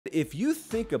If you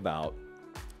think about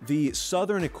the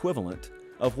Southern equivalent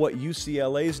of what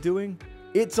UCLA is doing,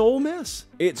 it's Ole Miss.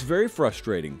 It's very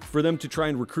frustrating for them to try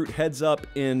and recruit heads up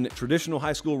in traditional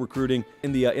high school recruiting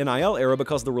in the NIL era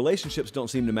because the relationships don't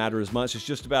seem to matter as much. It's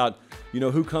just about,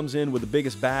 who comes in with the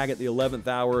biggest bag at the 11th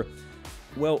hour.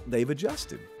 Well, they've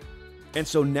adjusted. And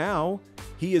so now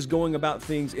he is going about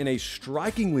things in a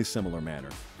strikingly similar manner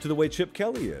to the way Chip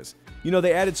Kelly is.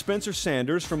 They added Spencer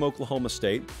Sanders from Oklahoma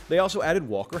State. They also added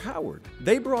Walker Howard.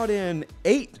 They brought in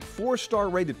 8 4-star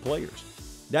rated players.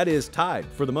 That is tied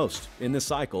for the most in this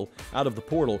cycle out of the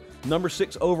portal. Number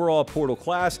 6 overall portal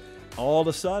class. All of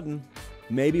a sudden,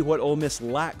 maybe what Ole Miss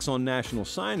lacks on National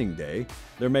Signing Day,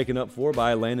 they're making up for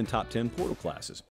by landing top 10 portal classes.